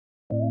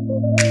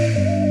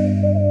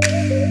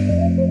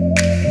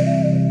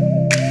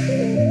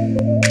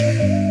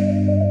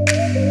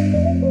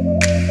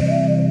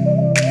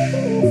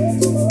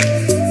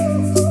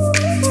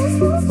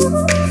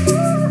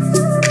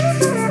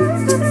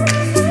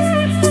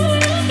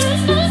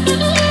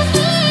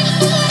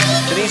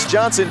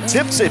Johnson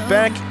tips it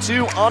back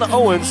to Anna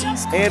Owens,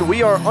 and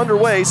we are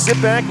underway. Sit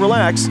back,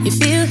 relax. You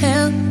feel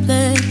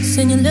helpless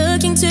and you're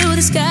looking to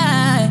the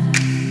sky.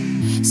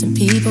 Some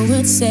people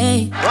would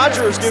say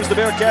Rogers gives the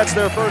Bearcats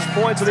their first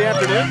points of the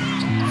afternoon.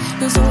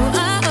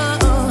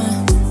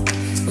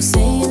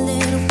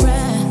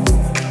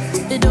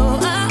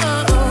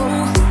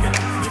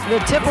 The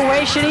tip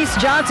away, Shanice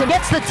Johnson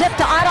gets the tip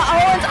to Anna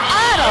Owens.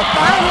 Anna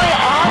finally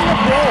on the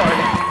board.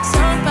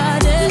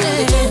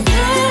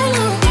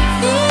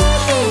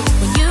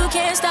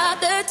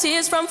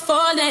 Tears from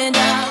falling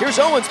down. Here's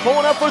Owens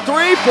pulling up for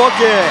three, book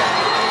it.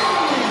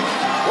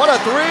 What a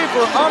three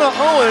for Anna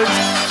Owens.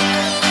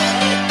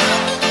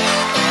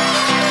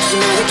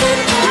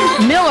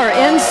 Miller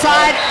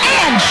inside,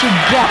 and she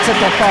gets it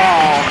to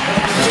fall.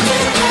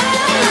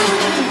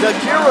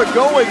 Nakira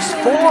Goings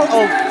 4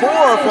 of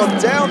 4 from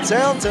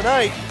downtown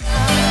tonight.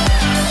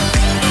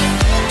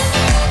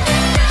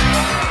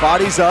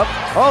 Bodies up.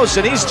 Oh,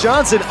 Shanice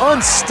Johnson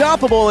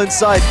unstoppable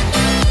inside.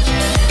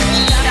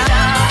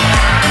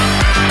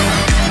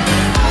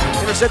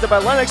 Intercepted by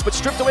Lennox, but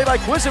stripped away by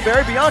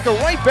Quisenberry. Bianca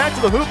right back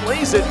to the hoop,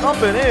 lays it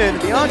up and in.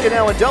 Bianca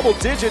now in double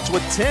digits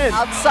with 10.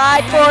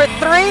 Outside for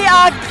three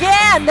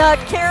again.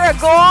 Nakira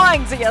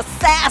Goings, the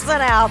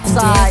assassin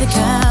outside. The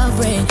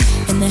Calvary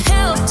and the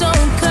help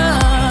don't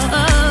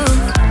come.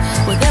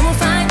 Well, then we'll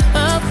find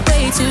a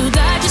way to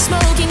dodge a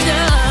smoking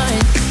gun.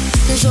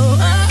 'Cause we'll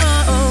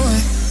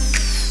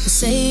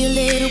say a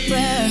little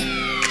prayer.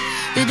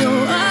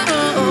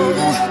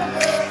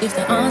 If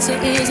the answer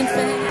isn't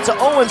fair. To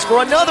Owens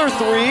for another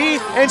three,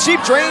 and she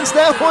drains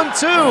that one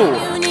too.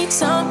 You need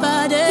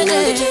somebody.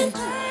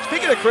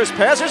 Speaking of Chris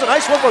pass, here's a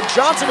nice one from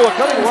Johnson to a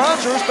cutting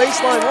Rogers,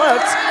 baseline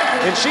left,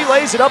 and she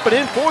lays it up and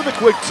in for the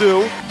quick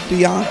two.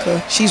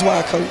 Bianca, she's why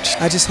I coach.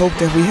 I just hope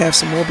that we have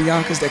some more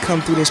Biancas that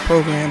come through this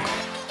program.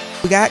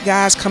 We got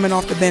guys coming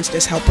off the bench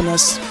that's helping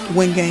us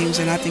win games,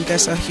 and I think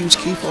that's a huge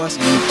key for us.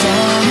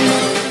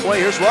 Boy,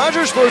 here's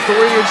Rogers for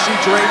three, and she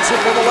drains it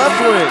from the left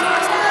wing.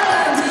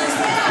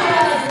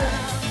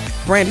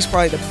 Brandy's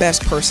probably the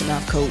best person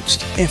I've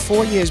coached. In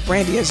 4 years,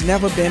 Brandy has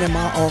never been in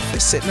my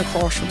office sitting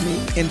across from me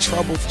in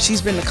trouble.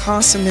 She's been the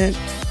consummate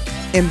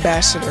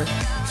ambassador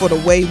for the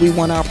way we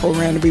want our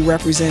program to be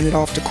represented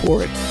off the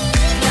court.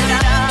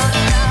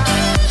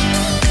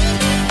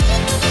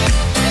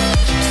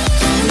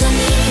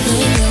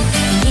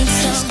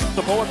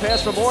 The forward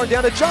pass from Moore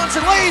down to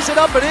Johnson, lays it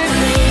up and in.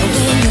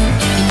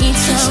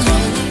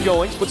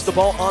 Goings puts the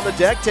ball on the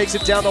deck, takes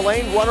it down the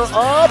lane, runner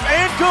up,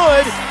 and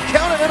good.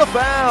 Count it and a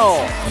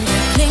foul.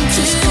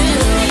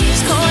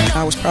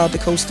 I was proud to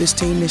coach this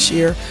team this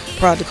year,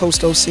 proud to coach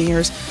those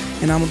seniors,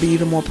 and I'm going to be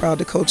even more proud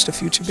to coach the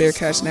future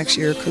Bearcats next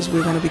year because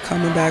we're going to be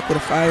coming back with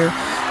a fire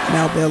in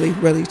our belly,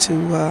 ready to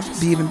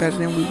be even better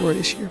than we were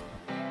this year.